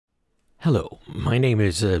Hello, my name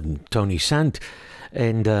is Tony Sant,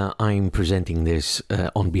 and I'm presenting this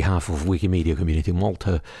on behalf of Wikimedia Community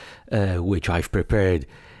Malta, which I've prepared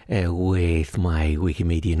with my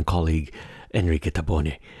Wikimedian colleague Enrique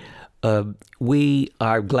Tabone. We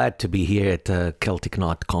are glad to be here at Celtic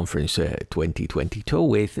Knot Conference 2022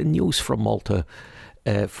 with news from Malta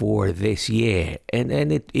for this year, and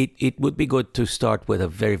it would be good to start with a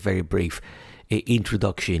very brief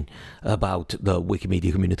introduction about the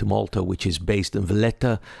Wikimedia Community Malta, which is based in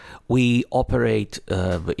Valletta. We operate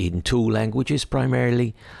in two languages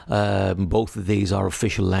primarily. Both of these are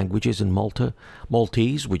official languages in Malta.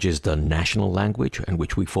 Maltese, which is the national language and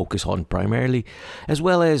which we focus on primarily, as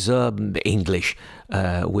well as English,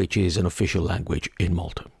 which is an official language in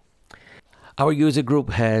Malta. Our user group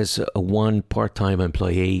has one part-time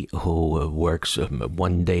employee who works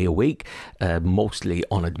 1 day a week, mostly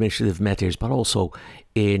on administrative matters, but also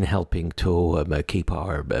in helping to keep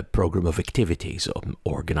our program of activities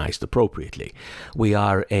organized appropriately. We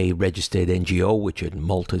are a registered NGO, which in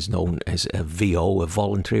Malta is known as a VO, a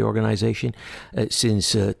voluntary organization,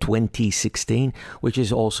 since 2016, which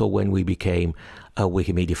is also when we became a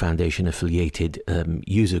Wikimedia Foundation affiliated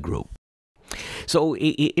user group. So,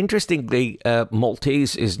 interestingly,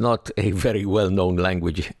 Maltese is not a very well-known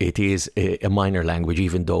language. It is a minor language,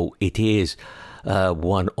 even though it is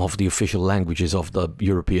one of the official languages of the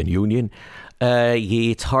European Union.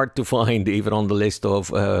 It's hard to find even on the list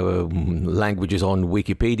of languages on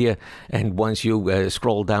Wikipedia, and once you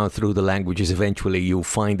scroll down through the languages, eventually you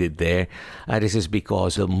find it there. This is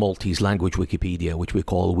because the Maltese language Wikipedia, which we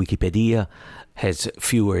call Wikipedia, has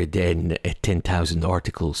fewer than 10,000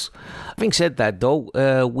 articles. Having said that, though,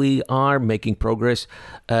 we are making progress.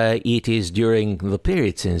 It is during the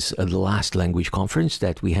period since the last language conference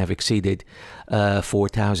that we have exceeded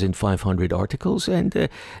 4,500 articles, and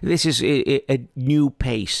this is a new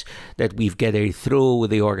pace that we've gathered through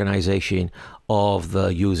the organization of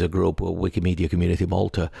the user group of Wikimedia Community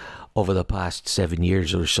Malta over the past 7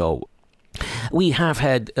 years or so. We have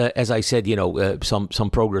had, as I said, some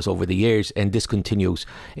progress over the years, and this continues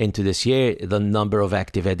into this year. The number of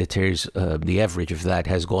active editors, the average of that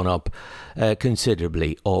has gone up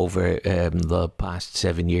considerably over the past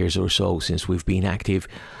 7 years or so since we've been active.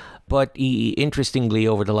 But interestingly,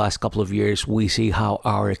 over the last couple of years, we see how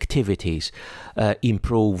our activities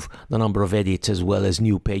improve the number of edits as well as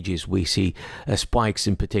new pages. We see spikes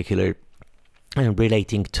in particular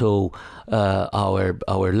relating to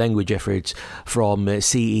our language efforts from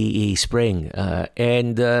CEE Spring.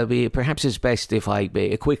 And perhaps it's best if I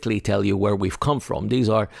quickly tell you where we've come from. These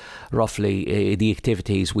are roughly the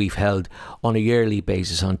activities we've held on a yearly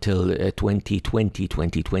basis until 2020,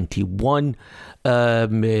 2021.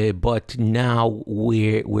 But now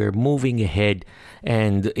we're moving ahead,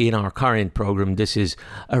 and in our current program, this is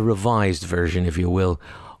a revised version, if you will,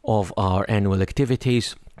 of our annual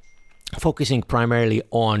activities, focusing primarily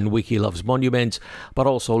on Wiki Loves Monuments, but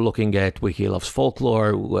also looking at Wiki Loves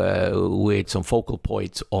Folklore with some focal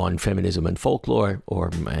points on feminism and folklore,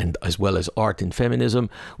 and as well as art and feminism,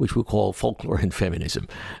 which we call Folklore and Feminism.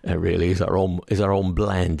 Really is our own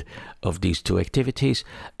blend of these two activities.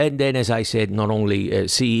 And then, as I said, not only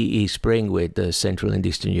CEE Spring with the Central and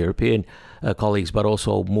Eastern European colleagues, but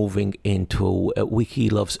also moving into Wiki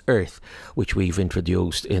Loves Earth, which we've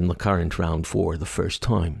introduced in the current round for the first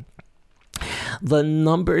time. The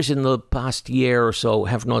numbers in the past year or so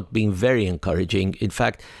have not been very encouraging. In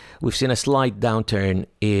fact, we've seen a slight downturn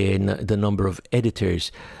in the number of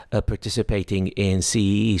editors participating in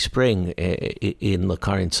CEE Spring in the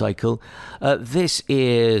current cycle. This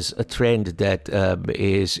is a trend that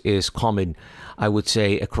is common, I would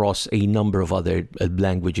say, across a number of other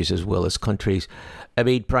languages as well as countries. I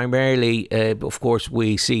mean, primarily, of course,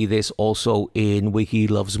 we see this also in Wiki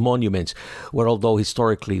Loves Monuments, where although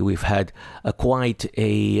historically we've had quite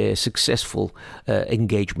a successful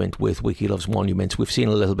engagement with Wiki Loves Monuments, we've seen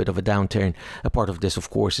a little bit of a downturn. A part of this, of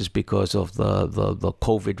course, is because of the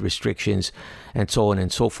COVID restrictions and so on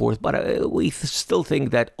and so forth. But we still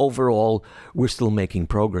think that overall we're still making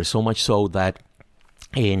progress, so much so that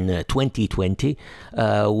in 2020,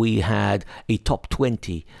 we had a top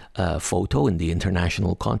 20 photo in the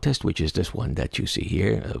international contest, which is this one that you see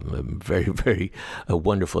here, a very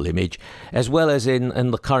wonderful image, as well as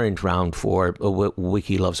in the current round for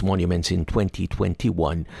Wiki Loves Monuments in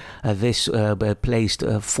 2021. This placed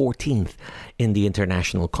 14th in the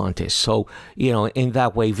international contest. So, in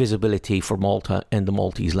that way, visibility for Malta and the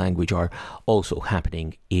Maltese language are also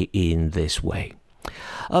happening in this way.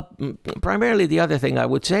 Primarily, the other thing I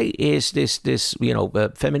would say is this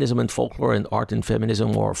feminism and folklore, and art and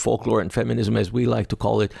feminism, or folklore and feminism as we like to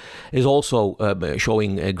call it, is also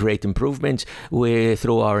showing great improvements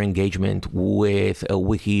through our engagement with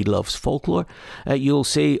Wiki Loves Folklore. You'll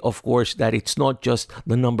see, of course, that it's not just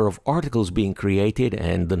the number of articles being created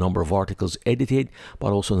and the number of articles edited,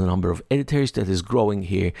 but also the number of editors that is growing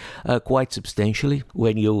here quite substantially.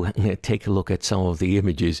 When you take a look at some of the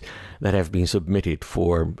images that have been submitted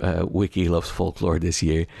for Wiki Loves Folklore this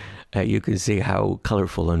year, you can see how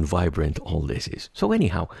colorful and vibrant all this is. So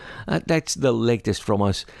anyhow, that's the latest from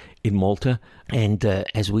us in Malta, and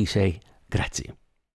as we say, grazie.